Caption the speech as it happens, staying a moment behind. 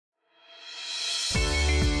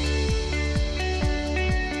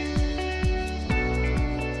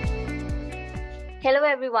Hello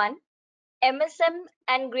everyone. MSM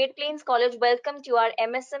and Great Plains College welcome to our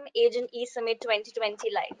MSM Agent E-Summit 2020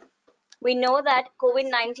 live. We know that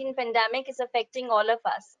COVID-19 pandemic is affecting all of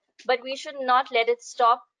us, but we should not let it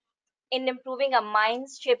stop in improving our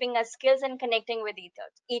minds, shaping our skills and connecting with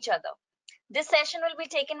each other. This session will be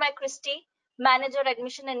taken by Kristy, Manager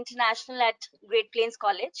Admission International at Great Plains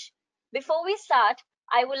College. Before we start,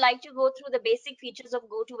 I would like to go through the basic features of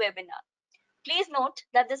GoToWebinar. Please note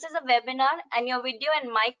that this is a webinar and your video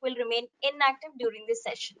and mic will remain inactive during this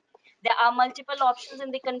session. There are multiple options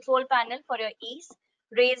in the control panel for your ease: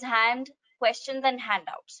 raise hand, questions, and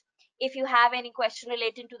handouts. If you have any question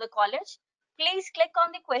relating to the college, please click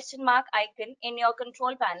on the question mark icon in your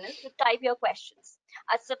control panel to type your questions.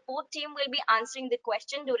 Our support team will be answering the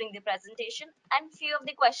question during the presentation, and few of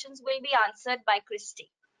the questions will be answered by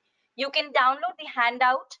Kristy. You can download the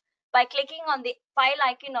handout by clicking on the file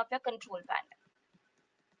icon of your control panel.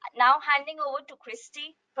 Now handing over to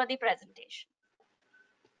Kristy for the presentation.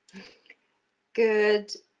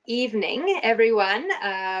 Good evening, everyone.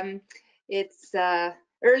 It's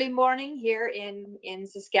early morning here in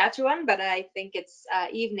Saskatchewan, but I think it's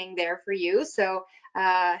evening there for you. So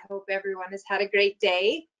I hope everyone has had a great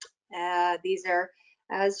day. These are,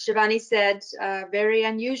 as Shivani said, very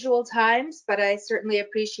unusual times, but I certainly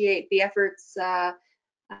appreciate the efforts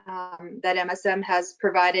that MSM has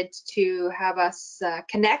provided to have us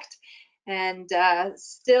connect and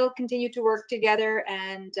still continue to work together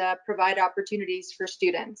and provide opportunities for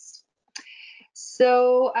students.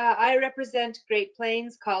 So I represent Great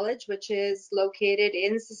Plains College, which is located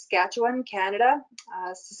in Saskatchewan, Canada.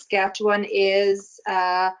 Saskatchewan is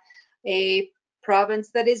a province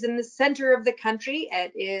that is in the center of the country.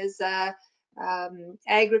 It is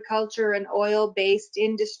agriculture and oil-based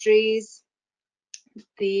industries.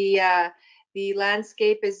 The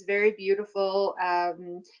landscape is very beautiful,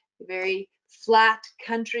 very flat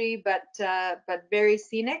country, but very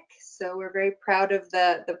scenic. So we're very proud of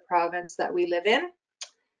the province that we live in.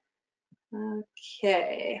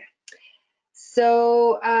 Okay,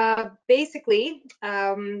 so basically,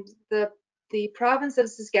 the province of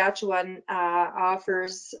Saskatchewan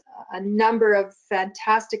offers a number of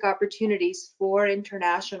fantastic opportunities for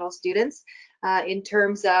international students in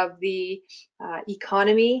terms of the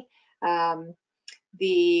economy,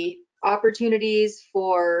 the opportunities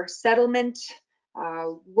for settlement,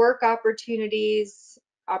 work opportunities,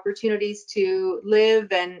 opportunities to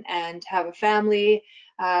live and have a family,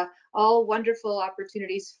 all wonderful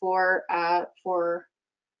opportunities for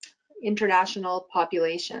international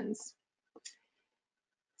populations.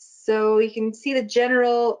 So you can see the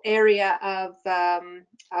general area of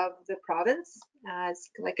the province.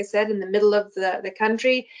 Like I said, in the middle of the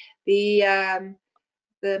country. The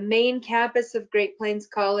main campus of Great Plains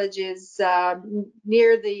College is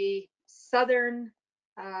near the southern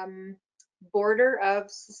border of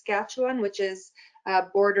Saskatchewan, which is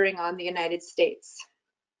bordering on the United States.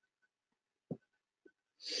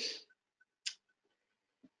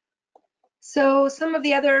 So some of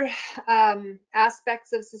the other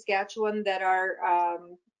aspects of Saskatchewan that are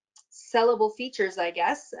sellable features, I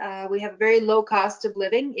guess. We have very low cost of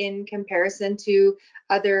living in comparison to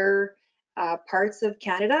other parts of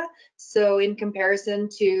Canada. So in comparison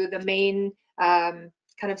to the main kind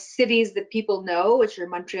of cities that people know, which are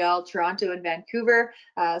Montreal, Toronto, and Vancouver,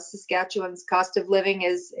 Saskatchewan's cost of living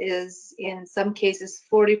is in some cases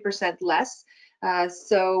 40% less.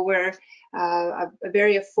 So we're a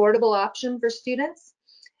very affordable option for students.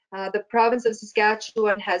 The province of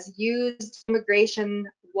Saskatchewan has used immigration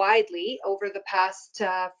widely over the past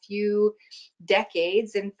few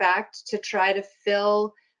decades, in fact, to try to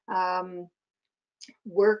fill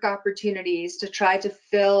work opportunities, to try to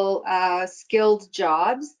fill skilled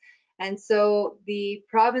jobs. And so the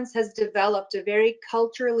province has developed a very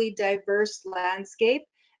culturally diverse landscape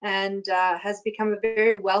and has become a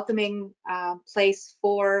very welcoming place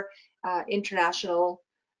for international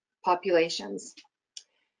populations.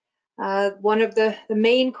 One of the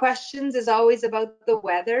main questions is always about the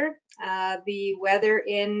weather. The weather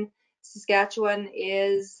in Saskatchewan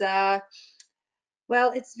is,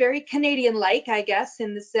 well, it's very Canadian-like, I guess,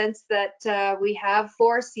 in the sense that we have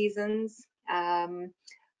 4 seasons.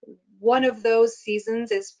 One of those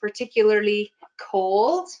seasons is particularly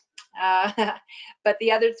cold, but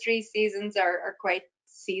the other 3 seasons are quite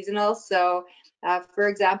seasonal. So for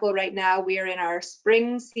example, right now we are in our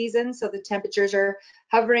spring season, so the temperatures are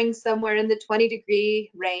hovering somewhere in the 20-degree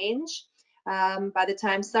range. By the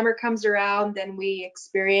time summer comes around, then we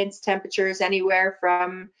experience temperatures anywhere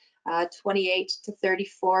from 28 to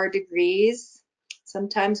 34 degrees,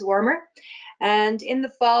 sometimes warmer. And in the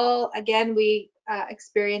fall, again, we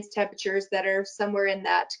experience temperatures that are somewhere in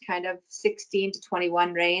that kind of 16 to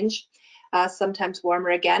 21 range, sometimes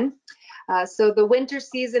warmer again. So the winter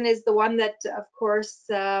season is the one that, of course,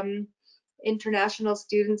 international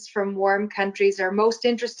students from warm countries are most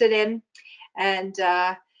interested in. And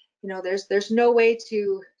you know, there's no way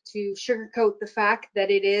to sugarcoat the fact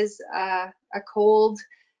that it is a cold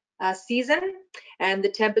season, and the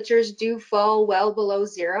temperatures do fall well below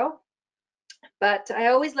zero. But I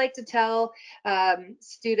always like to tell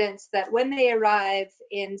students that when they arrive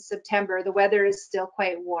in September, the weather is still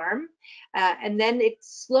quite warm, and then it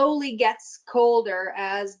slowly gets colder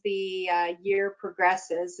as the year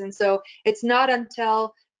progresses. And so it's not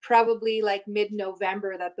until probably like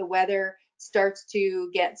mid-November that the weather starts to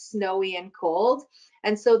get snowy and cold.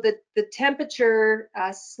 And so the temperature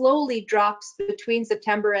slowly drops between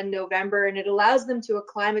September and November, and it allows them to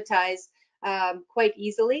acclimatize quite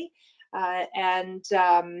easily.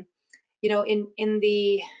 You know, in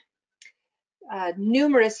the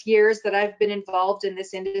numerous years that I've been involved in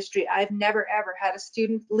this industry, I've never ever had a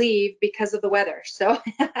student leave because of the weather. So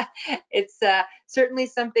it's certainly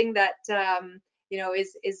something that you know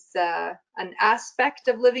is an aspect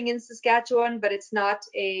of living in Saskatchewan, but it's not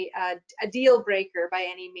a deal breaker by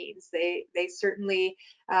any means. They certainly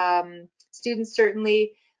students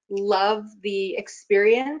certainly love the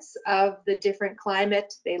experience of the different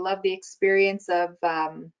climate. They love the experience of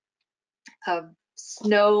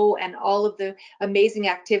snow and all of the amazing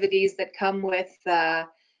activities that come with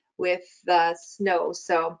snow.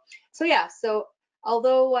 So yeah. So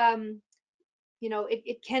although you know,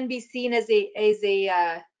 it can be seen as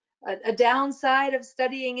a downside of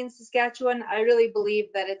studying in Saskatchewan, I really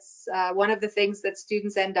believe that it's one of the things that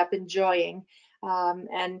students end up enjoying.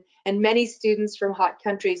 And many students from hot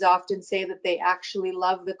countries often say that they actually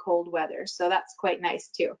love the cold weather. So that's quite nice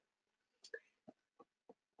too.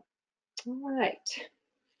 All right.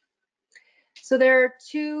 So there are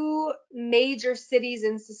two major cities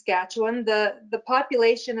in Saskatchewan. The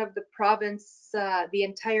population of the province, the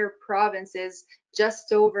entire province, is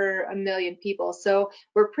just over 1 million people. So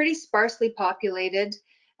we're pretty sparsely populated,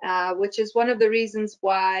 which is one of the reasons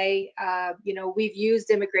why you know, we've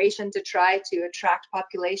used immigration to try to attract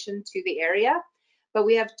population to the area. But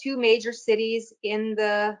we have two major cities in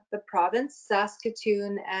the province,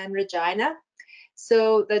 Saskatoon and Regina.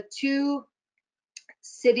 So the two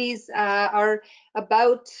cities are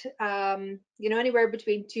about you know, anywhere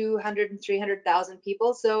between 200 and 300,000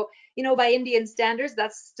 people. So you know, by Indian standards,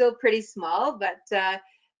 that's still pretty small. But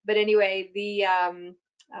anyway, the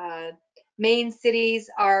main cities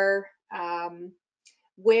are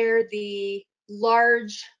where the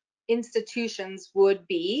large institutions would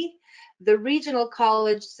be. The regional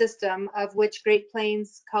college system, of which Great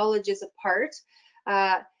Plains College is a part,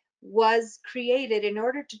 was created in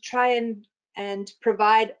order to try and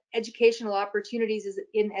provide educational opportunities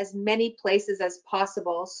in as many places as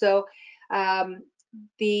possible. So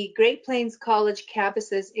the Great Plains College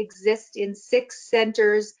campuses exist in 6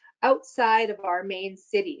 centers outside of our main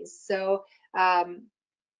cities. So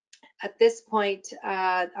at this point,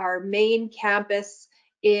 our main campus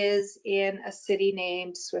is in a city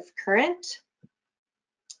named Swift Current.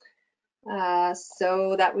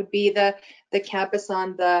 So that would be the campus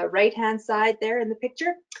on the right-hand side there in the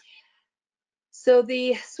picture. So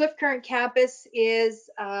the Swift Current campus is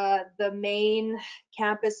the main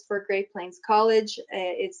campus for Great Plains College.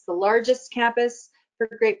 It's the largest campus for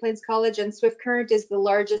Great Plains College, and Swift Current is the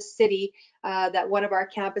largest city that one of our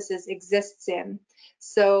campuses exists in.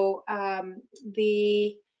 So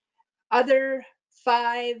the other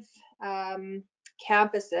 5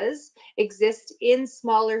 campuses exist in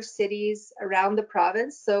smaller cities around the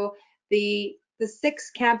province. So the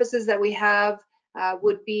 6 campuses that we have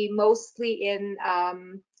would be mostly in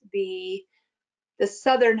the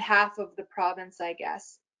southern half of the province, I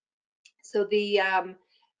guess. So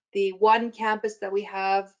the one campus that we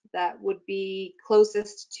have that would be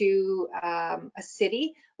closest to a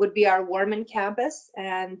city would be our Warman campus,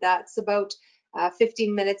 and that's about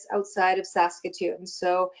 15 minutes outside of Saskatoon.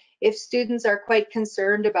 So if students are quite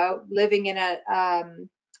concerned about living in an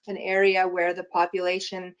area where the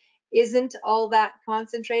population isn't all that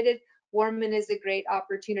concentrated, Warman is a great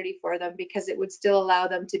opportunity for them because it would still allow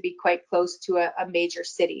them to be quite close to a major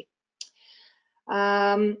city.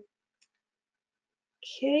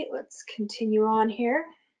 Okay, let's continue on here.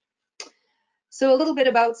 So a little bit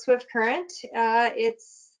about Swift Current.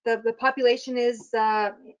 It's the population is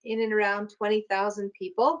in and around 20,000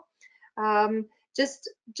 people. Just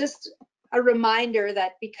a reminder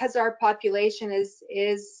that because our population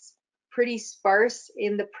is pretty sparse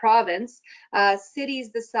in the province,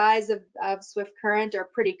 cities the size of Swift Current are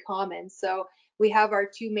pretty common. So we have our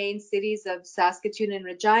two main cities of Saskatoon and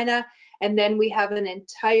Regina, and then we have an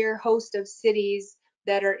entire host of cities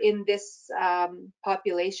that are in this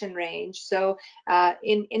population range. So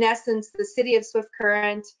in essence, the city of Swift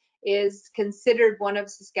Current is considered one of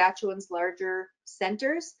Saskatchewan's larger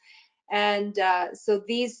centers. And so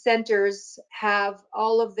these centers have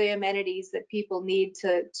all of the amenities that people need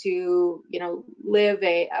to live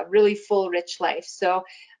a really full, rich life. So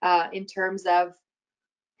in terms of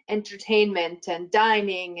entertainment and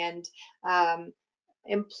dining and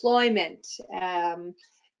employment,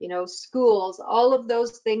 schools, all of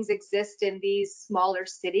those things exist in these smaller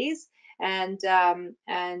cities, and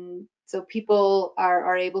so people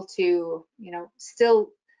are able to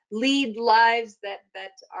still lead lives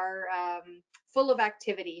that are full of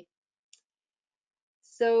activity.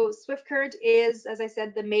 So Swift Current is, as I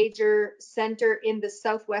said, the major center in the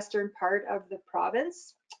southwestern part of the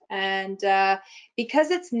province, and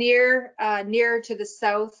because it's nearer to the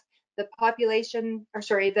south, the population, or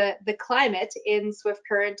sorry, the climate in Swift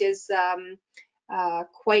Current is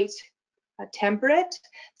quite temperate.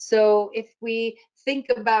 So if we think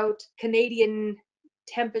about Canadian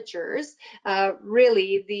temperatures,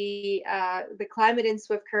 really the climate in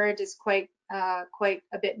Swift Current is quite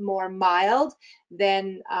a bit more mild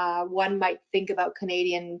than one might think about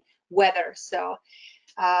Canadian weather. So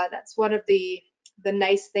that's one of the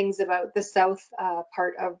nice things about the south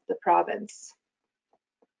part of the province.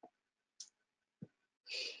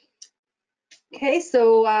 Okay,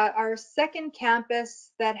 so our second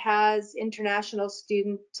campus that has international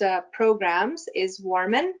student programs is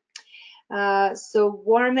Warman. So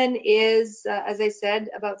Warman is, as I said,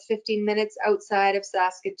 about 15 minutes outside of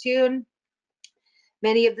Saskatoon.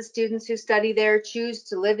 Many of the students who study there choose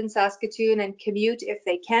to live in Saskatoon and commute if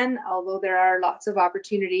they can, although there are lots of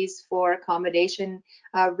opportunities for accommodation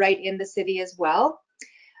right in the city as well.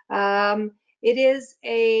 It is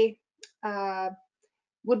a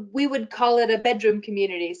we would call it a bedroom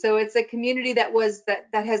community. So it's a community that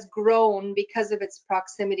has grown because of its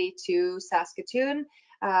proximity to Saskatoon,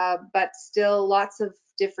 but still lots of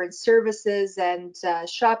different services and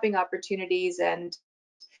shopping opportunities and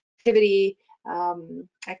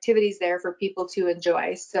activities there for people to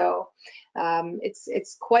enjoy. So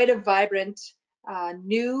it's quite a vibrant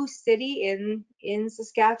new city in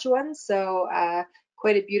Saskatchewan. So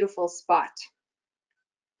quite a beautiful spot.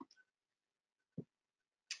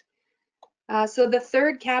 So the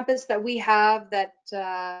third campus that we have that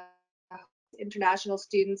international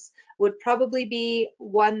students would probably be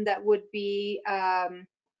one that would be,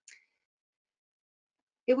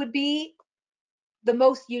 it would be the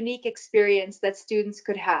most unique experience that students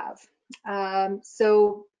could have.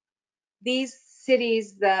 So these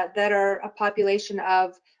cities that are a population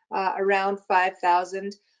of around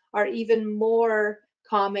 5,000 are even more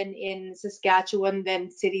common in Saskatchewan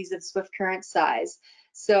than cities of Swift Current size.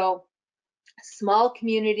 So small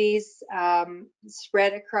communities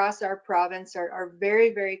spread across our province are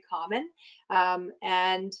very, very common.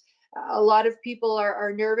 And a lot of people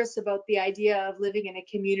are nervous about the idea of living in a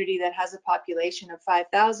community that has a population of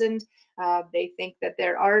 5,000. They think that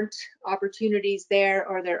there aren't opportunities there,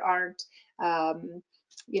 or there aren't,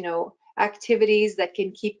 activities that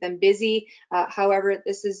can keep them busy. However,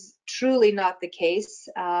 this is truly not the case.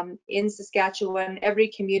 In Saskatchewan, every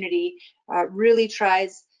community really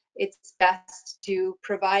tries its best to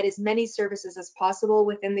provide as many services as possible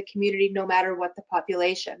within the community, no matter what the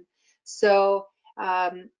population. So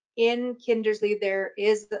in Kindersley, there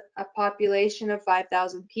is a population of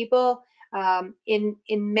 5,000 people. In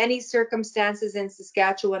many circumstances in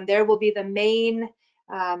Saskatchewan, there will be the main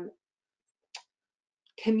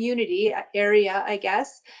community area, I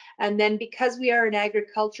guess. And then because we are an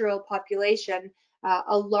agricultural population,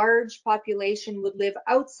 a large population would live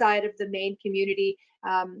outside of the main community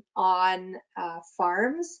on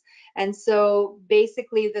farms. And so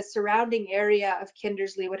basically the surrounding area of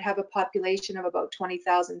Kindersley would have a population of about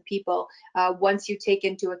 20,000 people once you take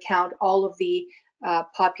into account all of the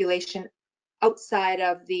population outside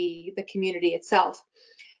of the community itself.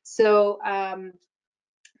 So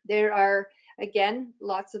there are, again,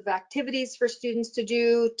 lots of activities for students to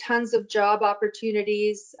do, tons of job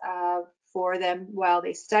opportunities for them while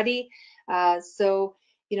they study. So,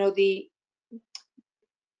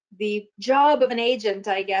 the job of an agent,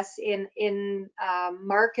 I guess, in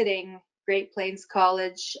marketing Great Plains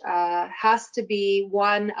College has to be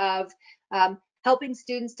one of helping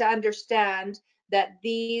students to understand that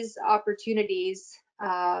these opportunities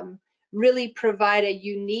really provide a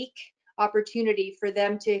unique opportunity for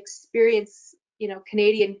them to experience,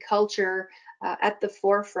 Canadian culture at the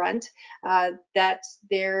forefront, that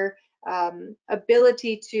their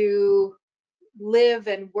ability to live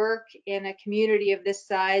and work in a community of this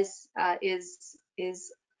size is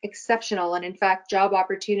exceptional. And in fact, job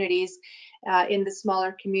opportunities in the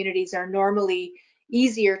smaller communities are normally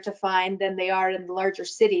easier to find than they are in the larger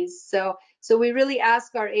cities. So we really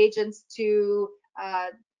ask our agents to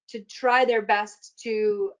try their best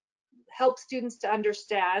to help students to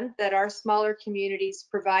understand that our smaller communities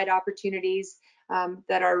provide opportunities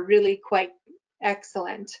that are really quite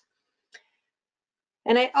excellent.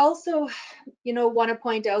 And I also, want to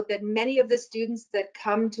point out that many of the students that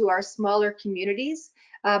come to our smaller communities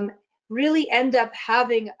really end up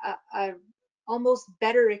having a almost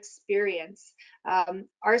better experience.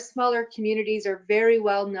 Our smaller communities are very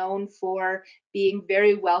well known for being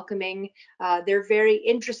very welcoming. They're very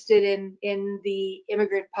interested in the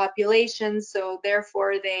immigrant population, so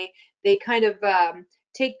therefore they kind of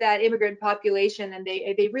take that immigrant population and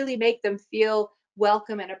they really make them feel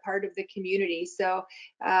welcome and a part of the community. So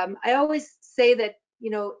I always say that,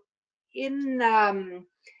 in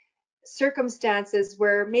circumstances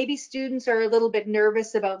where maybe students are a little bit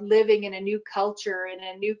nervous about living in a new culture, in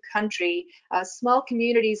a new country, small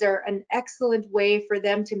communities are an excellent way for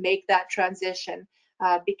them to make that transition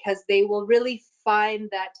because they will really find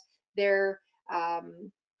that their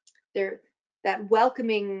that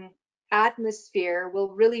welcoming atmosphere will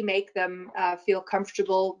really make them feel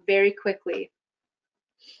comfortable very quickly.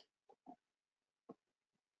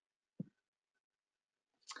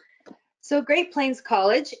 So Great Plains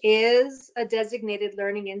College is a designated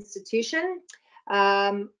learning institution.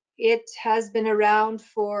 It has been around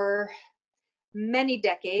for many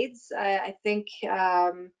decades. I think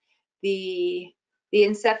the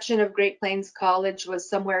inception of Great Plains College was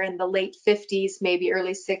somewhere in the late 50s, maybe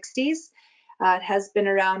early 60s. It has been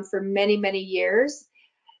around for many, many years.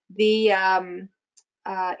 The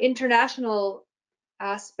international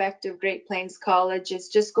aspect of Great Plains College is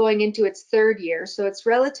just going into its third year, so it's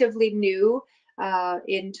relatively new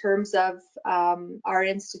in terms of our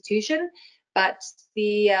institution. But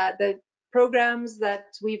the programs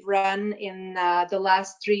that we've run in the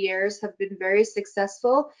last 3 years have been very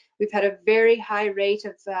successful. We've had a very high rate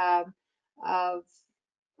of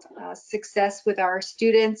success with our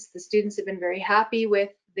students. The students have been very happy with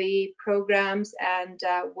the programs and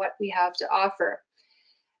what we have to offer.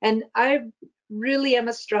 And I really am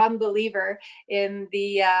a strong believer in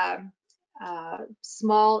the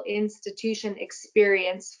small institution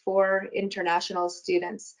experience for international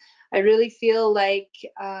students. I really feel like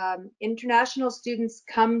international students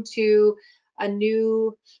come to a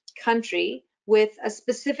new country with a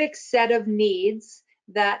specific set of needs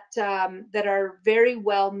that are very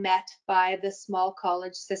well met by the small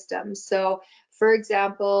college system. So, for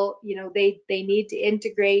example, they need to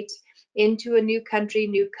integrate into a new country,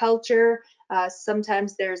 new culture.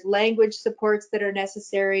 Sometimes there's language supports that are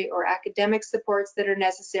necessary or academic supports that are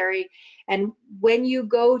necessary. And when you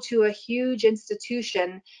go to a huge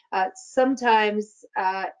institution, sometimes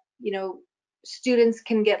students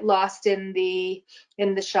can get lost in the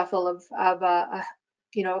shuffle of a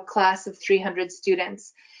class of 300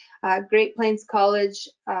 students. Great Plains College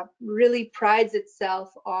really prides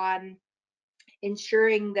itself on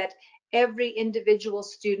ensuring that every individual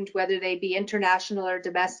student, whether they be international or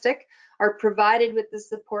domestic, are provided with the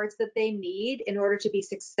supports that they need in order to be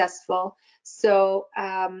successful. So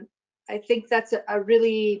I think that's a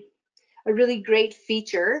really great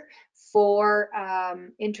feature for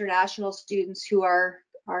international students who are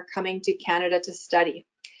coming to Canada to study.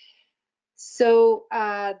 So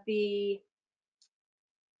the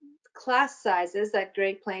class sizes at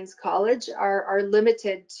Great Plains College are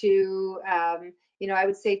limited to, I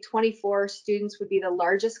would say 24 students would be the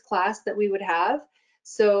largest class that we would have.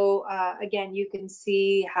 So again, you can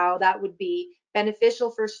see how that would be beneficial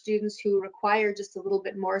for students who require just a little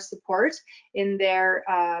bit more support in their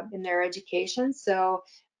education. So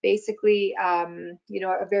basically, a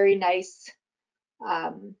very nice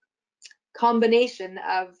combination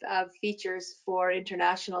of features for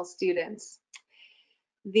international students.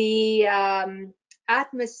 The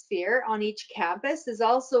atmosphere on each campus is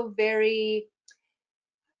also very,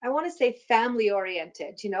 I want to say, family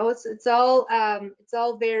oriented. It's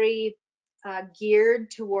all very geared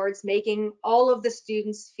towards making all of the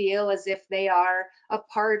students feel as if they are a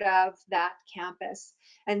part of that campus.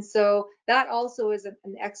 And so that also is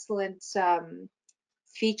an excellent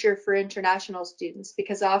feature for international students,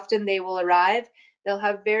 because often they will arrive, they'll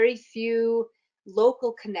have very few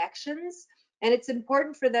local connections, and it's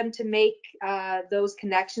important for them to make those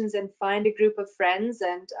connections and find a group of friends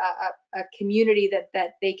and a community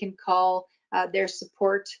that they can call their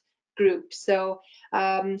support group. So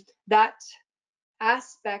that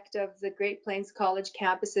aspect of the Great Plains College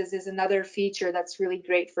campuses is another feature that's really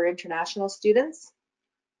great for international students.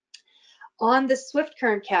 On the Swift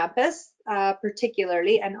Current campus,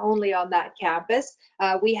 particularly, and only on that campus,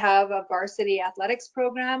 we have a varsity athletics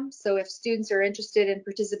program. So if students are interested in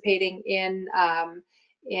participating in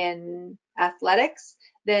athletics,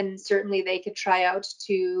 then certainly they could try out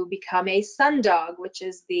to become a Sundog, which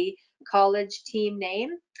is the college team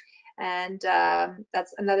name. And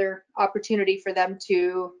that's another opportunity for them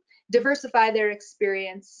to diversify their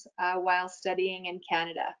experience while studying in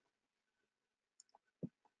Canada.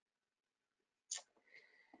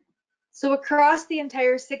 So across the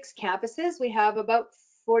entire 6 campuses, we have about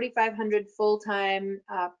 4,500 full-time,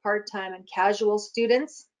 part-time, and casual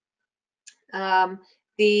students.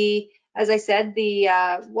 As I said,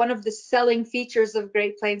 one of the selling features of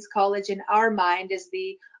Great Plains College in our mind is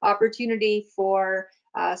the opportunity for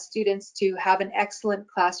students to have an excellent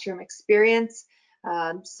classroom experience.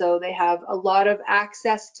 So they have a lot of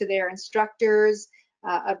access to their instructors,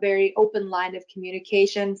 a very open line of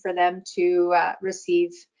communication for them to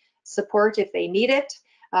receive support if they need it.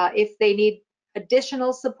 If they need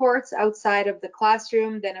additional supports outside of the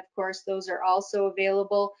classroom, then of course those are also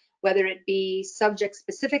available, whether it be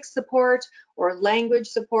subject-specific support or language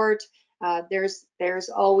support. There's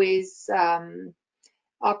always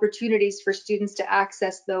opportunities for students to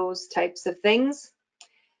access those types of things.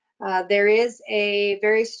 There is a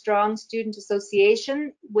very strong student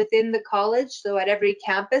association within the college. So at every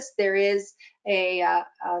campus, there is a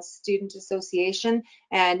student association,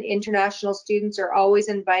 and international students are always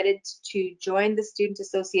invited to join the student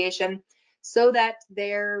association so that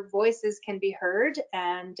their voices can be heard,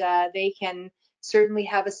 and they can certainly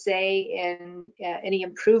have a say in any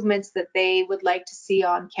improvements that they would like to see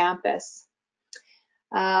on campus.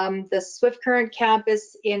 The Swift Current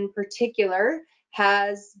campus in particular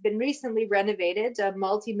has been recently renovated, a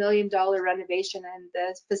multi-million-dollar renovation, and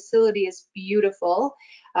the facility is beautiful.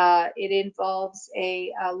 It involves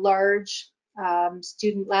a large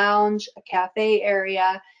student lounge, a cafe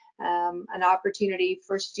area, an opportunity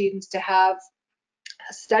for students to have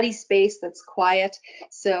a study space that's quiet.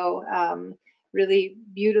 So really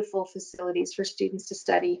beautiful facilities for students to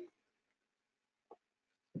study.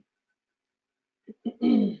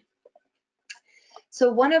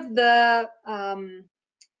 So one of the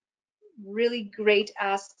really great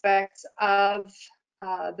aspects of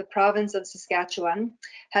the province of Saskatchewan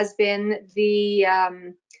has been the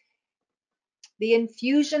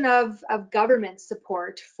infusion of government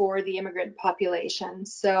support for the immigrant population.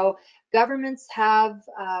 So governments have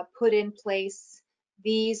put in place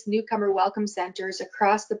these newcomer welcome centers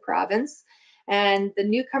across the province, and the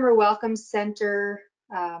newcomer welcome center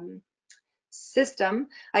system,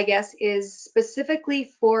 I guess, is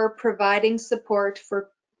specifically for providing support for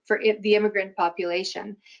the immigrant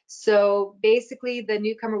population. So basically, the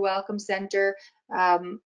Newcomer Welcome Center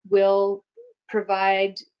will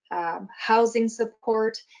provide housing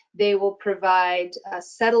support. They will provide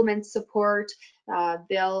settlement support.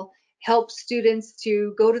 They'll help students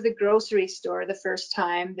to go to the grocery store the first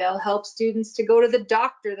time. They'll help students to go to the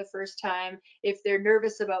doctor the first time if they're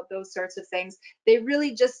nervous about those sorts of things. They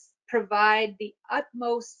really just provide the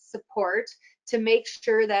utmost support to make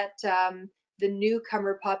sure that the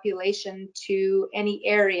newcomer population to any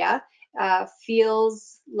area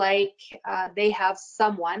feels like they have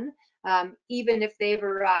someone, even if they've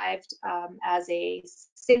arrived as a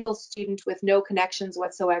single student with no connections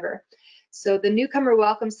whatsoever. So the Newcomer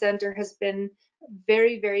Welcome Center has been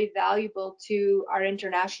very, very valuable to our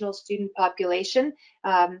international student population.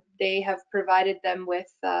 They have provided them with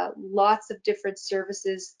lots of different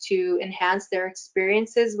services to enhance their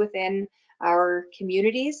experiences within our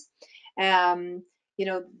communities. You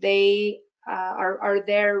know, they are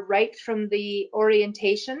there right from the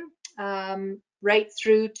orientation right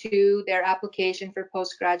through to their application for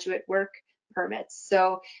postgraduate work permits.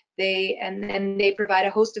 So then they provide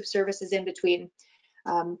a host of services in between.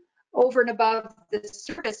 Over and above the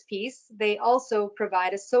service piece, they also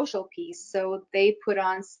provide a social piece. So they put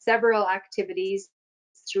on several activities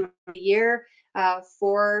through the year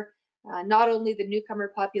for not only the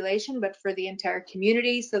newcomer population, but for the entire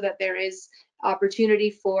community, so that there is opportunity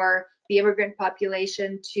for the immigrant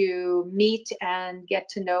population to meet and get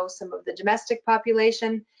to know some of the domestic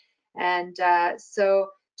population. And so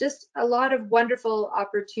just a lot of wonderful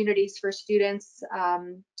opportunities for students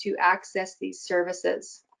to access these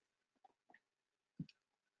services.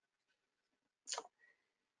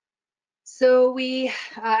 So we,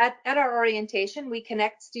 at our orientation, we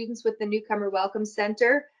connect students with the Newcomer Welcome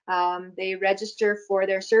Center. They register for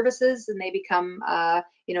their services and they become,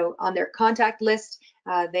 you know, on their contact list.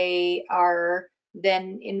 They are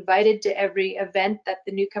then invited to every event that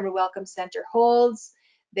the Newcomer Welcome Center holds.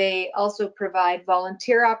 They also provide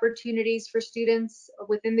volunteer opportunities for students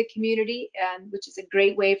within the community, and which is a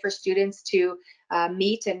great way for students to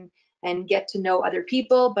meet and get to know other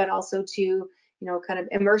people, but also to kind of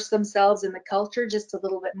immerse themselves in the culture just a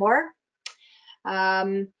little bit more.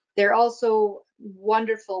 They're also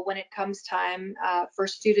wonderful when it comes time for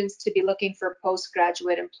students to be looking for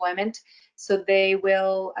postgraduate employment. So they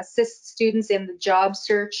will assist students in the job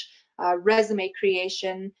search, resume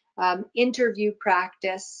creation, interview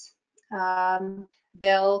practice.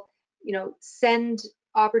 They'll, send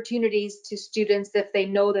opportunities to students if they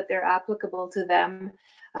know that they're applicable to them.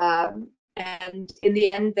 And in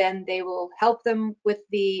the end, then they will help them with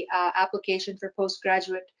the application for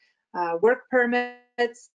postgraduate work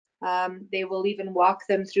permits. They will even walk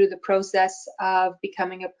them through the process of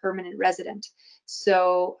becoming a permanent resident.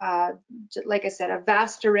 So, like I said, a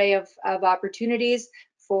vast array of opportunities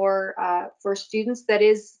for students that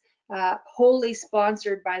is wholly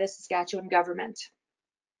sponsored by the Saskatchewan government.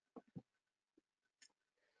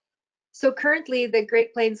 So currently, the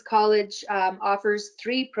Great Plains College offers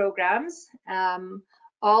 3 programs,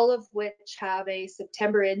 all of which have a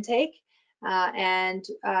September intake. And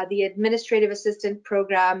the Administrative Assistant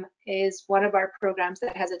program is one of our programs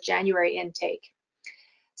that has a January intake.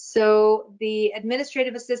 So the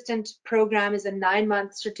Administrative Assistant program is a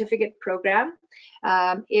 9-month certificate program.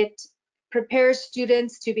 It prepares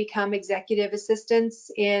students to become executive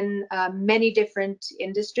assistants in many different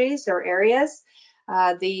industries or areas.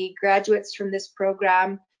 The graduates from this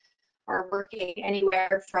program are working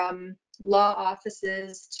anywhere from law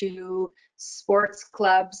offices to sports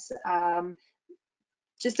clubs,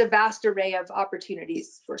 just a vast array of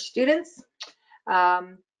opportunities for students.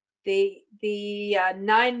 The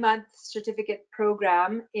 9-month certificate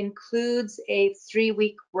program includes a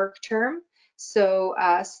 3-week work term. So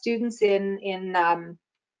students in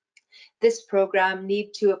this program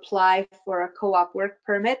need to apply for a co-op work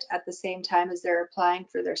permit at the same time as they're applying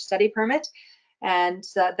for their study permit. And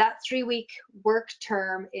that 3-week work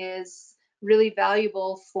term is really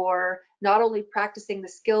valuable for not only practicing the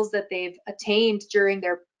skills that they've attained during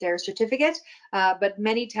their certificate, but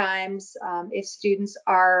many times if students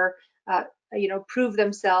are prove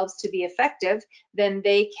themselves to be effective, then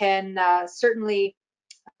they can certainly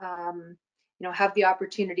have the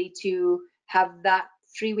opportunity to have that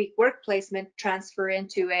 3-week work placement transfer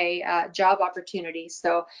into a job opportunity.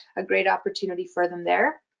 So a great opportunity for them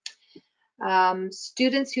there.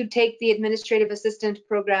 Students who take the Administrative Assistant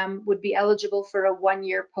program would be eligible for a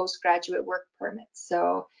 1-year postgraduate work permit.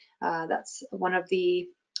 So that's one of the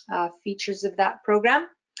features of that program.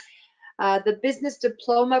 The Business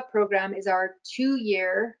Diploma program is our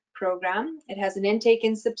 2-year program. It has an intake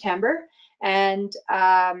in September, and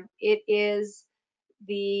it is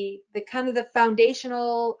the kind of the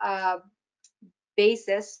foundational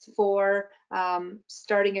basis for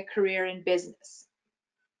starting a career in business.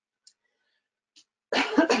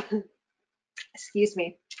 Excuse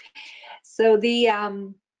me. So the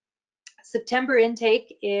September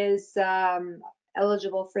intake is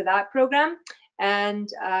eligible for that program, and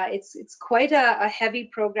it's quite a heavy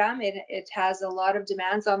program. It has a lot of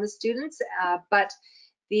demands on the students, but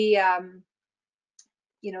the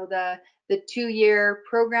the 2-year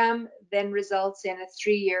program then results in a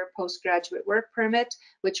 3-year postgraduate work permit,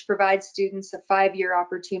 which provides students a 5-year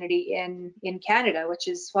opportunity in Canada, which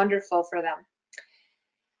is wonderful for them.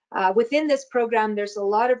 Within this program, there's a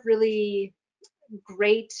lot of really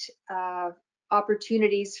great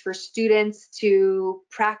opportunities for students to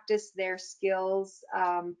practice their skills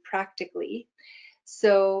practically.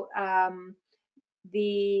 So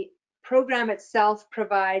the program itself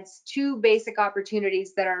provides 2 basic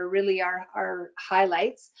opportunities that are really our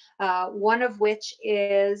highlights. One of which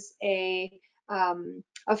is a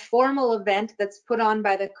formal event that's put on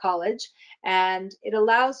by the college, and it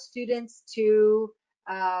allows students to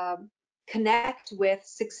connect with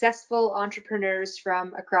successful entrepreneurs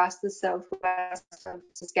from across the southwest of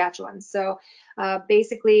Saskatchewan. So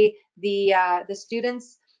basically, the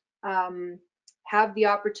students have the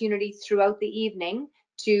opportunity throughout the evening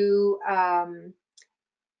to,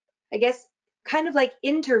 I guess, kind of like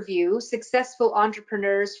interview successful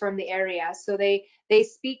entrepreneurs from the area. So they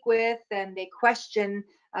speak with and they question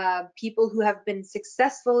people who have been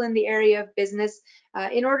successful in the area of business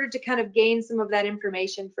in order to kind of gain some of that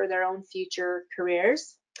information for their own future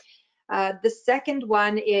careers. The second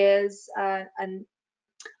one is an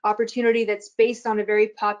opportunity that's based on a very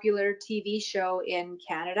popular TV show in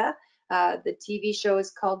Canada. The TV show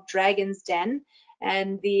is called Dragon's Den,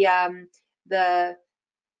 and the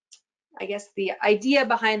I guess the idea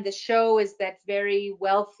behind the show is that very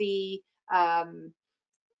wealthy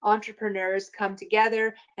entrepreneurs come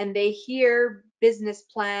together and they hear business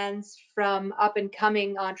plans from up and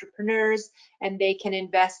coming entrepreneurs, and they can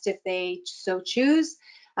invest if they so choose.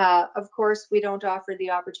 Of course, we don't offer the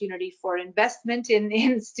opportunity for investment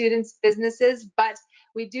in students' businesses, but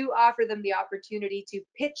we do offer them the opportunity to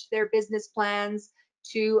pitch their business plans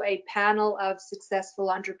to a panel of successful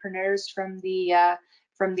entrepreneurs from the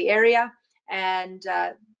area, and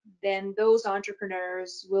then those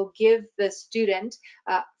entrepreneurs will give the student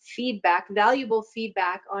feedback, valuable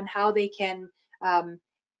feedback on how they can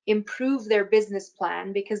improve their business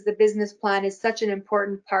plan, because the business plan is such an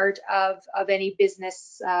important part of any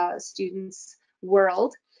business student's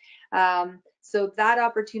world. So that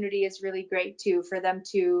opportunity is really great too, for them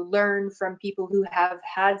to learn from people who have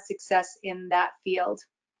had success in that field.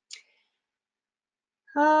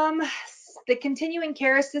 The Continuing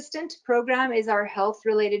Care Assistant program is our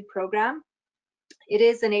health-related program. It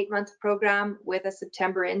is an 8-month program with a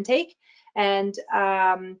September intake, and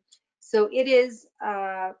so it is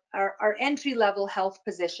our entry-level health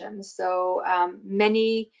position. So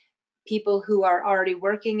many people who are already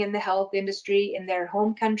working in the health industry in their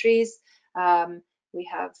home countries.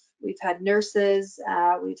 We've had nurses,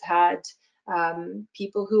 we've had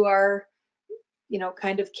people who are, you know,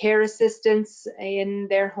 kind of care assistants in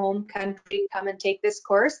their home country come and take this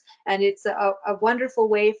course, and it's a wonderful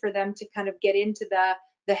way for them to kind of get into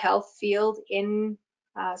the health field in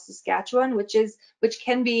Saskatchewan, which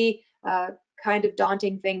can be kind of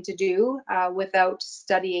daunting thing to do without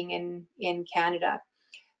studying in Canada.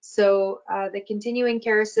 So the Continuing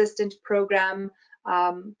Care Assistant program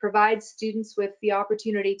provides students with the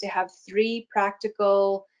opportunity to have 3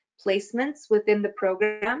 practical placements within the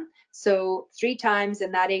program. So 3 times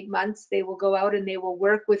in that 8 months, they will go out and they will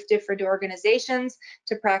work with different organizations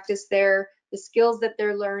to practice the skills that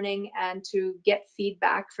they're learning and to get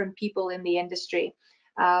feedback from people in the industry.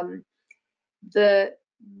 The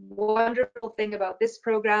wonderful thing about this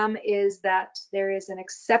program is that there is an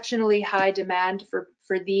exceptionally high demand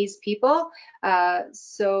for these people.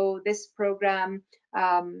 So this program,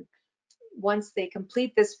 once they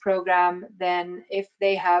complete this program, then if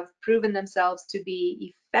they have proven themselves to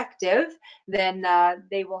be effective, then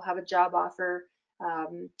they will have a job offer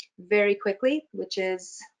very quickly, which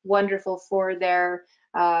is wonderful for their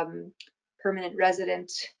permanent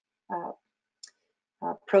resident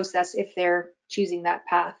process if they're choosing that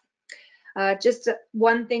path. Just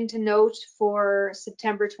one thing to note for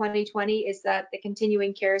September 2020 is that the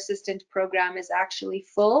Continuing Care Assistant program is actually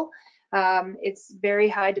full. It's very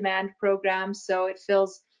high demand program, so it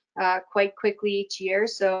fills quite quickly each year.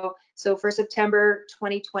 So for September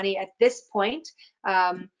 2020, at this point,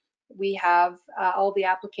 we have all the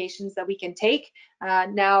applications that we can take.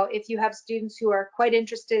 Now, if you have students who are quite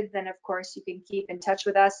interested, then of course you can keep in touch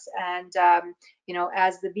with us, and you know,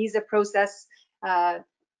 as the visa process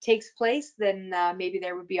takes place, then maybe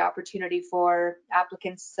there would be opportunity for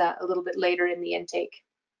applicants a little bit later in the intake.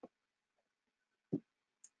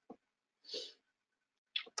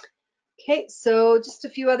 Okay, so just a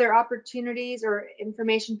few other opportunities or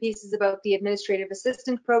information pieces about the Administrative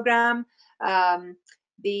Assistant program.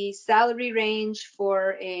 The salary range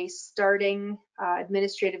for a starting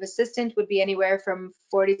administrative assistant would be anywhere from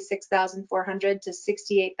 $46,400 to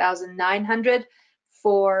 $68,900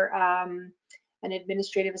 for an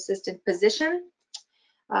administrative assistant position.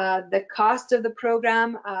 The cost of the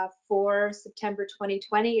program for September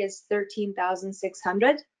 2020 is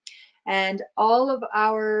 $13,600, and all of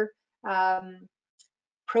our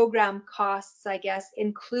program costs, I guess,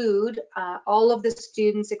 include all of the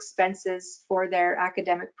students' expenses for their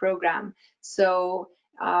academic program. So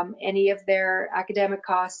any of their academic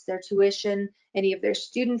costs, their tuition, any of their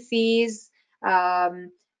student fees,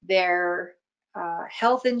 their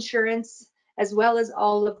health insurance, as well as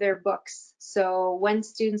all of their books. So when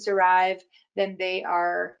students arrive, then they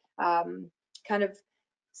are kind of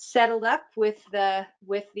settled up with the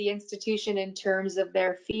institution in terms of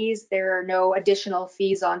their fees. There are no additional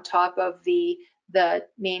fees on top of the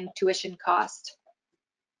main tuition cost.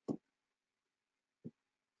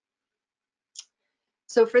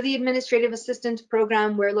 So for the administrative assistant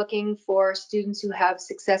program, we're looking for students who have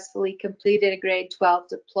successfully completed a grade 12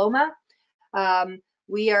 diploma.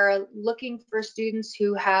 We are looking for students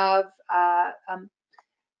who have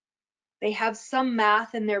they have some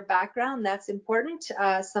math in their background. That's important,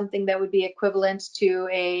 something that would be equivalent to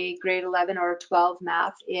a grade 11 or 12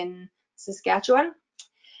 math in Saskatchewan.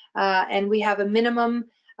 And we have a minimum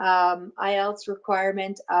IELTS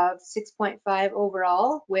requirement of 6.5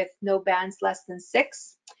 overall with no bands less than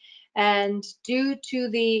 6. And due to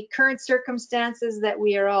the current circumstances that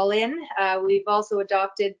we are all in, we've also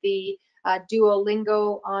adopted the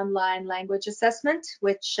Duolingo online language assessment,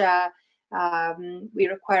 which we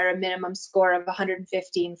require a minimum score of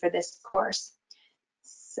 115 for this course.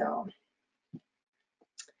 So,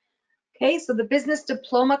 okay, so the business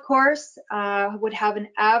diploma course would have an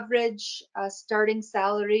average starting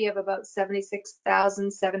salary of about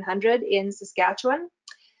 76,700 in Saskatchewan.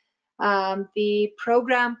 The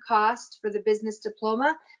program cost for the business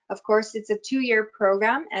diploma, of course, it's a 2-year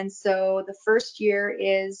program, and so the first year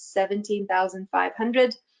is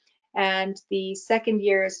 17,500 and the second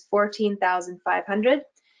year is 14,500.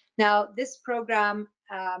 Now, this program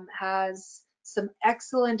has some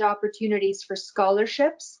excellent opportunities for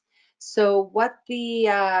scholarships. So what the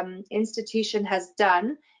institution has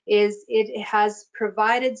done is it has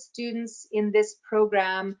provided students in this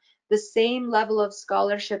program the same level of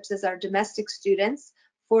scholarships as our domestic students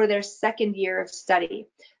for their second year of study.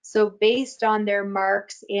 So based on their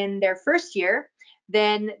marks in their first year,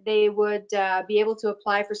 then they would be able to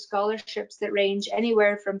apply for scholarships that range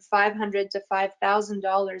anywhere from $500 to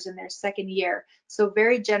 $5,000 in their second year. So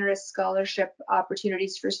very generous scholarship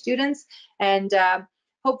opportunities for students, and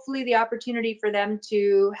hopefully the opportunity for them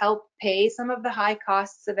to help pay some of the high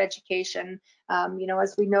costs of education. You know,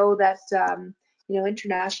 as we know that you know,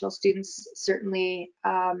 international students certainly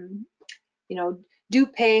you know, do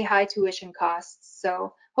pay high tuition costs.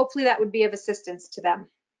 So hopefully that would be of assistance to them.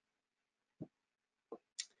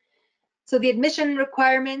 So the admission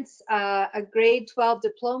requirements, a grade 12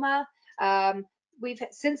 diploma. We've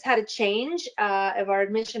since had a change of our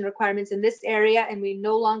admission requirements in this area, and we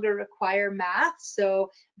no longer require math.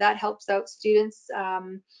 So that helps out students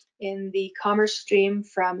in the commerce stream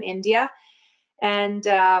from India. And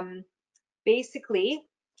basically,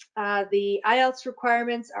 the IELTS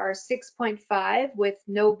requirements are 6.5 with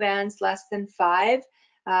no bands less than 5.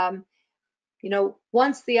 You know,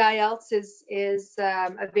 once the IELTS is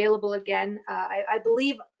available again, I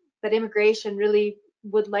believe that immigration really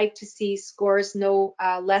would like to see scores no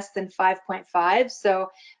less than 5.5.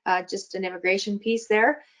 So just an immigration piece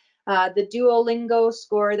there. The Duolingo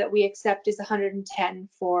score that we accept is 110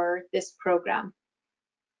 for this program.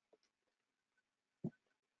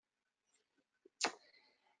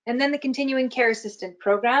 And then the continuing care assistant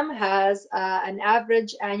program has an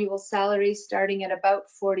average annual salary starting at about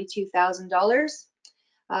 $42,000.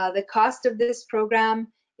 The cost of this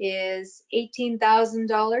program is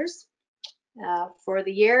 $18,000 for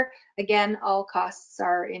the year. Again, all costs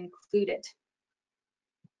are included.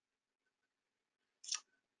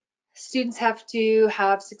 Students have to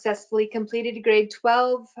have successfully completed a grade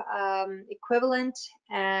 12 equivalent,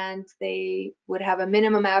 and they would have a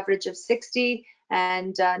minimum average of 60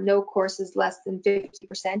 and no courses less than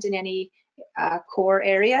 50% in any core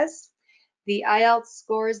areas. The IELTS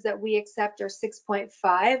scores that we accept are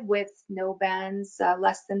 6.5 with no bands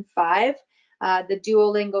less than 5. The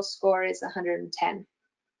Duolingo score is 110.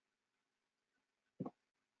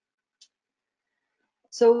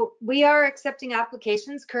 So we are accepting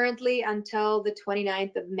applications currently until the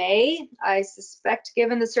 29th of May. I suspect,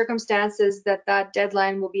 given the circumstances, that that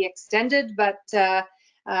deadline will be extended, but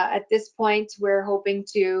at this point, we're hoping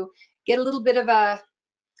to get a little bit of a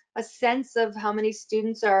sense of how many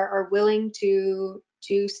students are willing to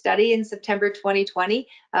study in September 2020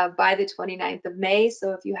 by the 29th of May.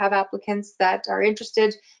 So if you have applicants that are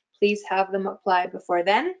interested, please have them apply before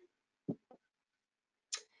then.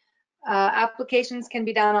 Applications can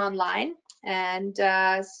be done online, and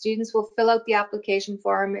students will fill out the application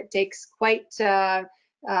form. It takes quite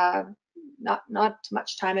not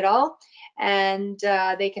much time at all, and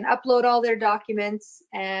they can upload all their documents,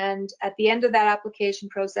 and at the end of that application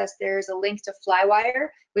process there's a link to Flywire,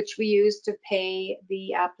 which we use to pay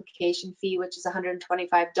the application fee, which is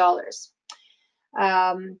 $125.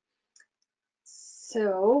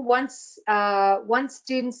 So once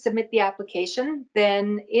students submit the application,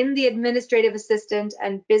 then in the administrative assistant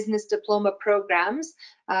and business diploma programs,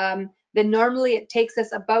 then normally it takes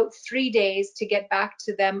us about 3 days to get back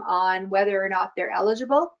to them on whether or not they're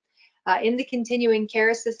eligible. In the continuing care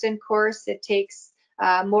assistant course, it takes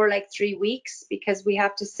more like 3 weeks, because we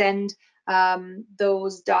have to send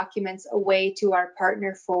those documents away to our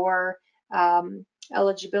partner for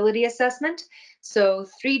eligibility assessment. So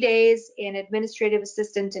 3 days in administrative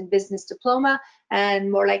assistant and business diploma, and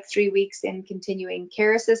more like 3 weeks in continuing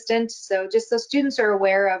care assistant. So just so students are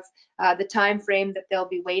aware of the time frame that they'll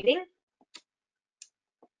be waiting.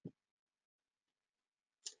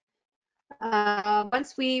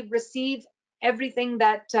 Once we receive everything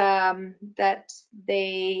that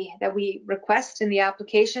we request in the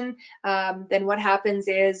application, then what happens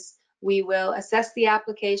is We will assess the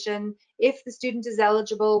application. If the student is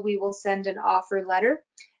eligible, we will send an offer letter,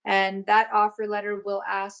 and that offer letter will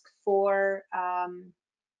ask for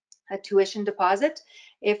a tuition deposit.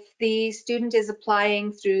 If the student is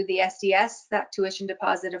applying through the SDS, that tuition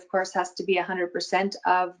deposit, of course, has to be 100%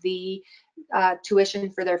 of the tuition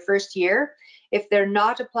for their first year. If they're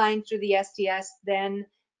not applying through the SDS, then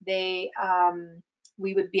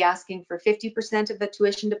we would be asking for 50% of the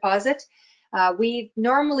tuition deposit. We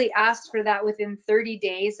normally ask for that within 30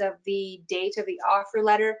 days of the date of the offer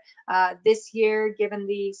letter. This year, given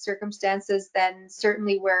the circumstances, then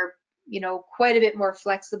certainly we're quite a bit more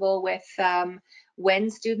flexible with when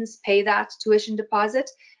students pay that tuition deposit,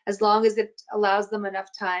 as long as it allows them enough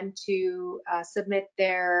time to submit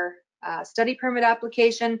their study permit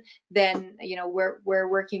application. Then we're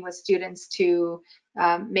working with students to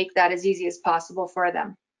make that as easy as possible for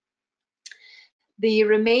them. The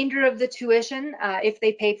remainder of the tuition, if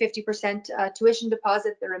they pay 50% tuition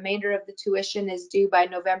deposit, the remainder of the tuition is due by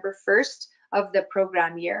November 1st of the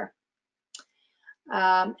program year.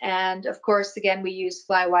 And of course, again, we use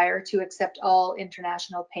Flywire to accept all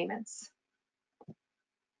international payments.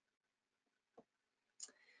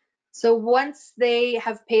 So once they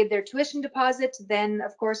have paid their tuition deposit, then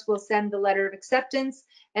of course we'll send the letter of acceptance,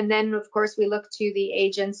 and then of course we look to the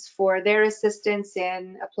agents for their assistance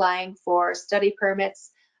in applying for study permits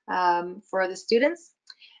for the students.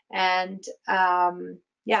 And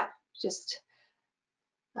yeah, just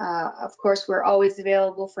of course, we're always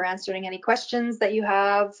available for answering any questions that you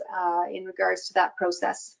have in regards to that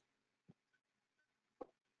process.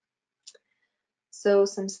 So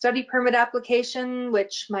some study permit application,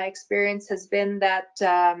 which my experience has been that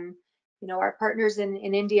our partners in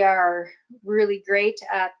India are really great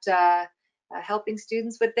at helping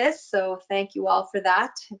students with this. So thank you all for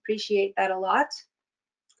that. Appreciate that a lot.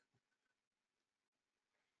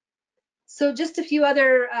 So just a few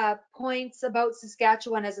other points about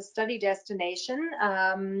Saskatchewan as a study destination,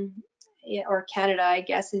 or Canada, I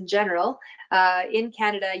guess, in general. In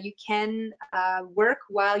Canada, you can work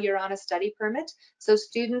while you're on a study permit. So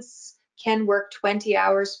students can work 20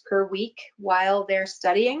 hours per week while they're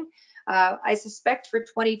studying. I suspect for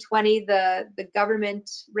 2020, the government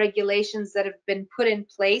regulations that have been put in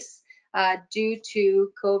place due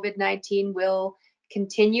to COVID-19 will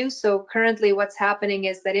continue. So currently what's happening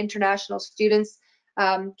is that international students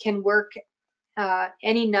can work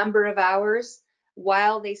any number of hours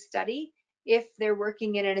while they study if they're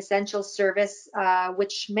working in an essential service,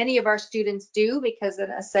 which many of our students do, because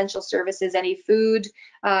an essential service is any food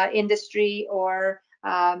industry or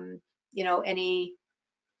any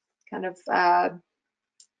kind of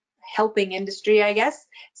helping industry, I guess.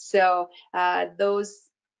 So those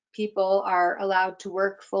people are allowed to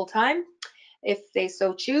work full-time if they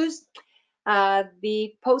so choose.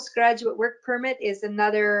 The postgraduate work permit is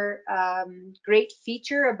another great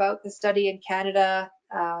feature about the Study in Canada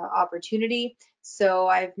opportunity. So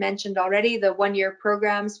I've mentioned already the one-year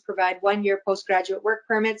programs provide one-year postgraduate work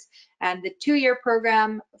permits, and the two-year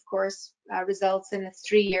program, of course, results in a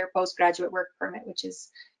three-year postgraduate work permit, which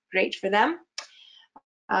is great for them.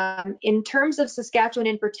 In terms of Saskatchewan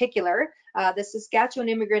in particular, the Saskatchewan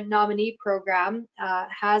Immigrant Nominee Program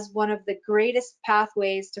has one of the greatest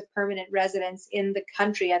pathways to permanent residence in the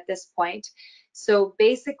country at this point. So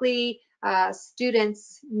basically,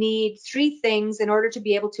 students need three things in order to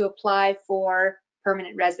be able to apply for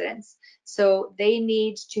permanent residence. So they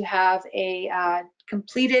need to have a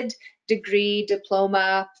completed degree,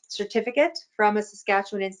 diploma, certificate from a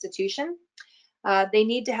Saskatchewan institution. They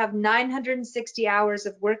need to have 960 hours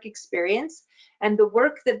of work experience, and the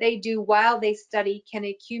work that they do while they study can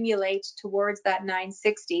accumulate towards that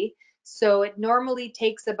 960. So it normally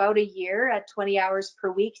takes about a year at 20 hours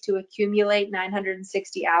per week to accumulate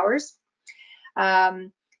 960 hours.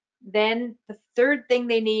 Then the third thing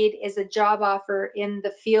they need is a job offer in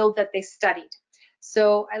the field that they studied.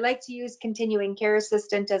 So I like to use continuing care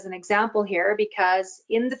assistant as an example here, because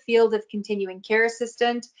in the field of continuing care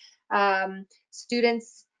assistant,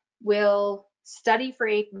 students will study for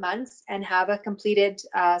 8 months and have a completed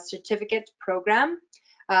certificate program.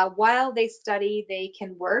 While they study, they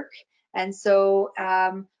can work. And so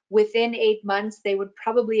within 8 months, they would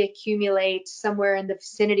probably accumulate somewhere in the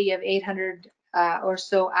vicinity of 800 or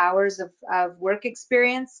so hours of work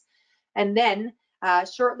experience. And then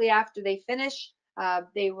shortly after they finish,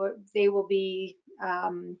 they will be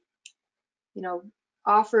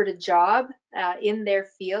offered a job in their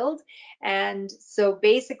field. And so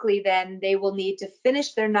basically then they will need to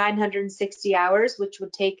finish their 960 hours, which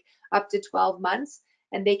would take up to 12 months.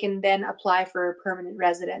 and they can then apply for permanent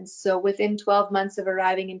residence. So within 12 months of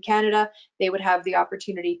arriving in Canada, they would have the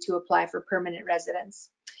opportunity to apply for permanent residence.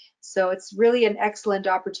 So it's really an excellent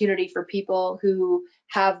opportunity for people who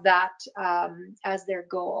have that as their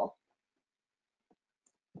goal.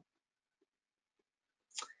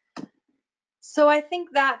 So I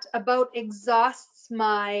think that about exhausts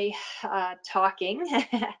my talking.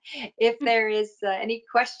 If there is any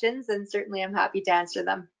questions, then certainly I'm happy to answer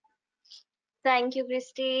them. Thank you,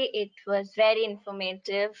 Kristy. It was very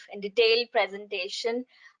informative and detailed presentation.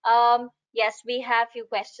 Yes, we have few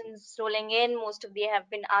questions rolling in. Most of them have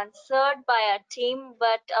been answered by our team,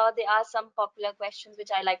 but there are some popular questions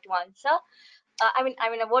which I like to answer.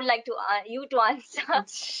 I would like to you to answer. Right.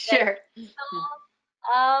 Sure. So,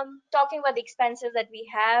 talking about the expenses that we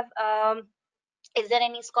have, is there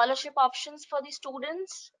any scholarship options for the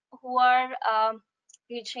students who are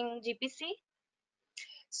reaching GPC?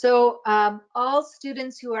 So all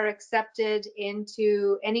students who are accepted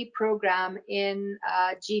into any program in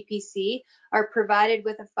GPC are provided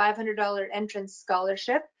with a $500 entrance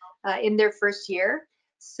scholarship in their first year.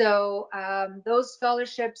 So those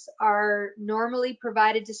scholarships are normally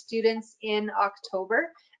provided to students in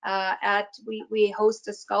October. We host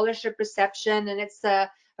a scholarship reception, and it's a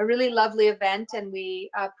really lovely event, and we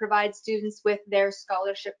provide students with their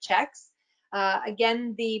scholarship checks.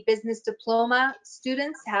 Again, the business diploma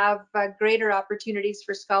students have greater opportunities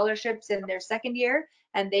for scholarships in their second year,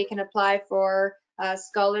 and they can apply for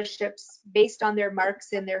scholarships based on their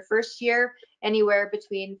marks in their first year, anywhere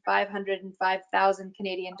between 500 and 5,000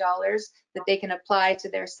 Canadian dollars that they can apply to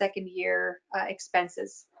their second year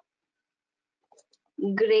expenses.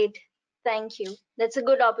 Great, thank you. That's a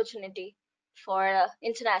good opportunity for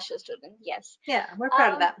international students. Yes. Yeah, we're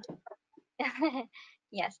proud of that.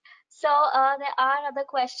 Yes. So there are other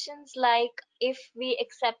questions like if we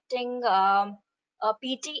accepting a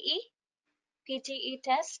PTE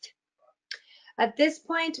test. At this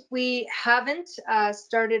point, we haven't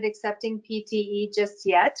started accepting PTE just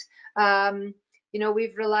yet.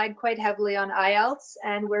 We've relied quite heavily on IELTS,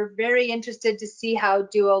 and we're very interested to see how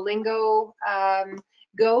Duolingo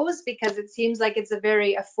goes, because it seems like it's a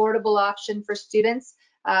very affordable option for students,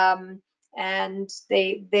 and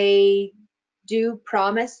they do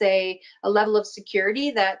promise a level of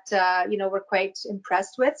security that we're quite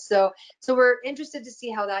impressed with. So we're interested to see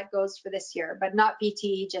how that goes for this year, but not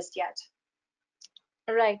PTE just yet.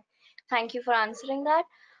 Right. Thank you for answering that.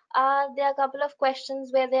 There are a couple of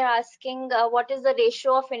questions where they're asking what is the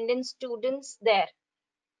ratio of Indian students there?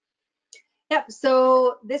 Yep.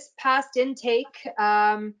 So this past intake,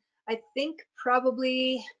 I think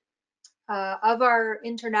probably of our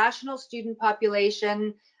international student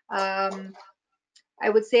population, I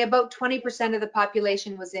would say about 20% of the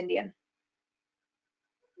population was Indian.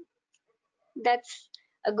 That's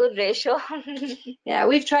a good ratio. Yeah,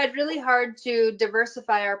 we've tried really hard to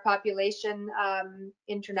diversify our population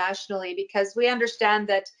internationally, because we understand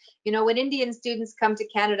that, when Indian students come to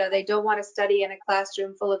Canada, they don't want to study in a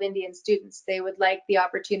classroom full of Indian students. They would like the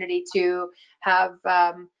opportunity to have,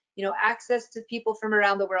 access to people from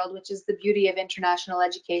around the world, which is the beauty of international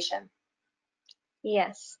education.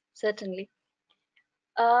 Yes, certainly.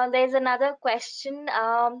 There's another question.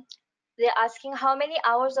 They're asking how many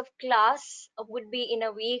hours of class would be in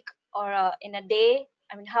a week or in a day.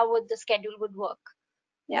 I mean, how would the schedule would work?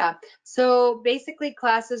 Yeah, so basically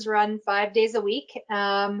classes run 5 days a week.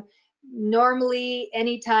 Normally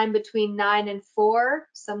anytime between 9 and 4.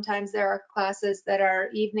 Sometimes there are classes that are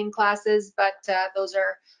evening classes, but those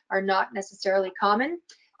are not necessarily common.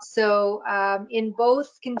 So in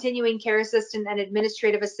both continuing care assistant and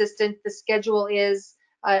administrative assistant, the schedule is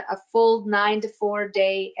a full 9 to 4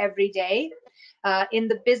 day every day. In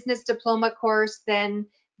the business diploma course, then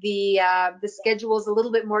the schedule is a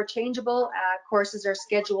little bit more changeable. Courses are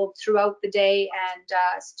scheduled throughout the day,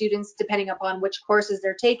 and students, depending upon which courses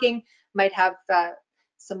they're taking, might have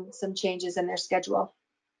some changes in their schedule.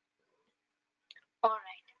 All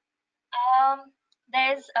right.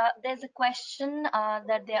 There's a question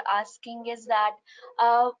that they're asking is that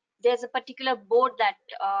there's a particular board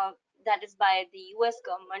that is by the U.S.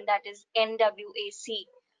 government, that is NWAC.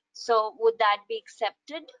 So would that be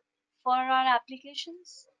accepted for our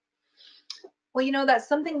applications? Well, that's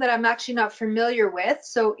something that I'm actually not familiar with.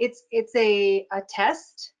 So it's a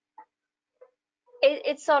test.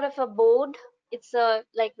 It's sort of a board. It's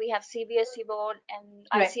like we have CBSE board and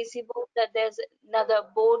ICC board, that there's another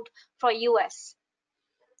board for US.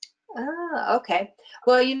 Ah, okay.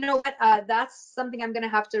 Well, you know what? That's something I'm going to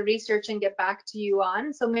have to research and get back to you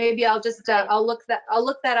on. So maybe I'll just I'll look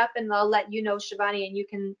that up, and I'll let you know, Shivani, and you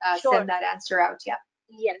can Sure. send that answer out. Yeah.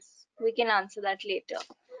 Yes, we can answer that later.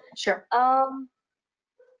 Sure.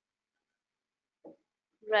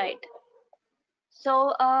 Right.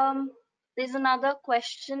 So, there's another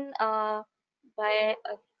question by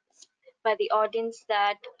uh, by the audience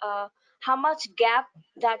that how much gap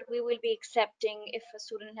that we will be accepting if a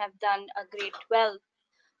student have done a grade 12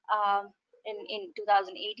 in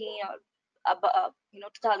 2018 or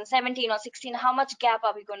 2017 or 16. How much gap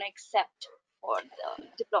are we going to accept for the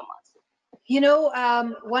diplomas?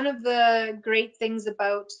 One of the great things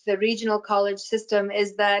about the regional college system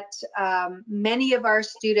is that many of our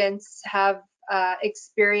students have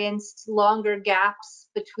experienced longer gaps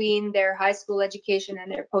between their high school education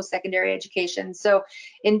and their post-secondary education. So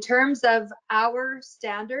in terms of our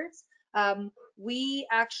standards, we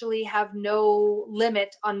actually have no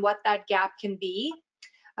limit on what that gap can be.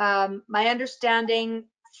 My understanding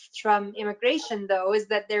from immigration, though, is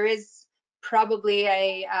that there is probably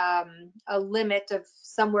a limit of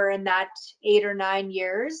somewhere in that 8 or 9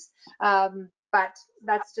 years, but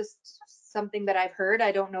that's just something that I've heard.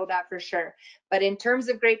 I don't know that for sure. But in terms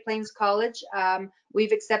of Great Plains College,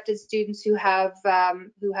 we've accepted students who have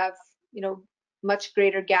much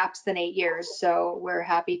greater gaps than 8 years. So we're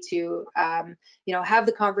happy to have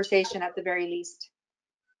the conversation at the very least.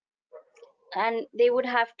 And they would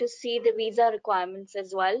have to see the visa requirements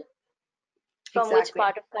as well, from which Exactly.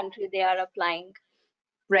 part of country they are applying.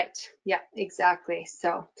 Right. Yeah, exactly.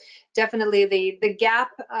 So definitely the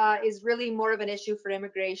gap is really more of an issue for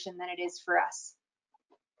immigration than it is for us.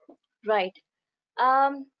 Right.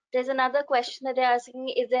 There's another question that they're asking,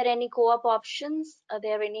 is there any co-op options? Are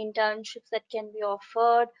there any internships that can be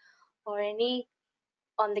offered or any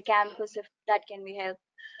on the campus if that can be helped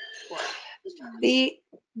for the students?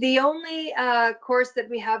 The only course that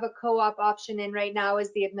we have a co-op option in right now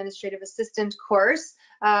is the administrative assistant course.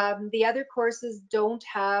 The other courses don't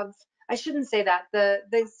have, I shouldn't say that, the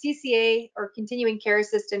CCA or continuing care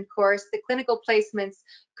assistant course, the clinical placements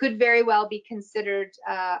could very well be considered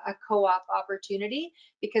a co-op opportunity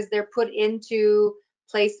because they're put into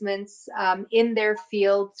placements in their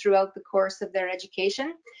field throughout the course of their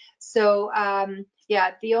education. So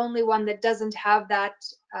yeah, the only one that doesn't have that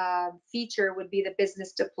feature would be the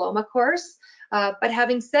business diploma course. But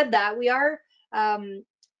having said that, we are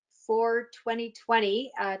for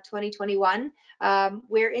 2020, 2021,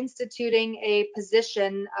 we're instituting a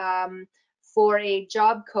position for a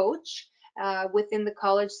job coach within the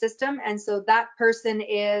college system. And so that person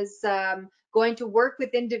is going to work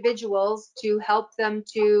with individuals to help them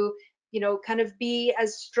to kind of be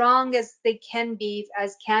as strong as they can be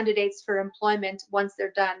as candidates for employment once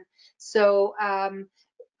they're done. So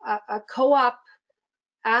a co-op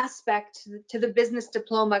aspect to the business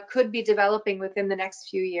diploma could be developing within the next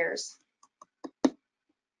few years.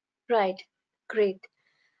 Right. Great.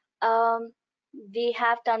 Um, we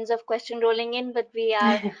have tons of questions rolling in, but we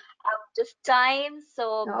are out of time.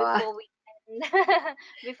 So before we end,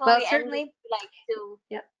 before well, we end, certainly, we'd like to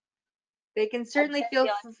they can certainly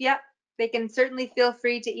address feel your. they can certainly feel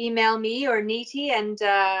free to email me or Neeti and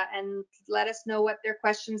let us know what their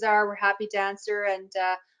questions are. We're happy to answer, and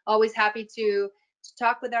always happy to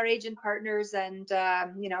talk with our agent partners and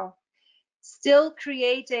still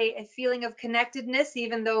create a feeling of connectedness,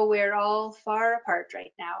 even though we're all far apart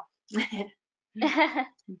right now.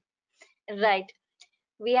 Right.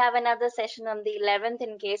 We have another session on the 11th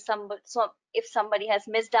in case if somebody has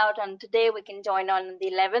missed out on today, we can join on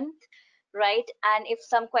the 11th, right? And if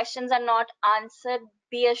some questions are not answered,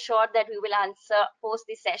 be assured that we will answer post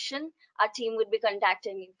the session. Our team would be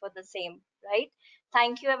contacting you for the same, right?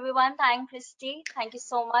 Thank you, everyone. Thank Kristy. Thank you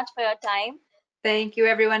so much for your time. Thank you,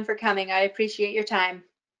 everyone, for coming. I appreciate your time.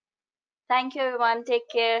 Thank you, everyone. Take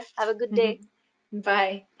care. Have a good day.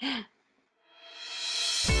 Bye.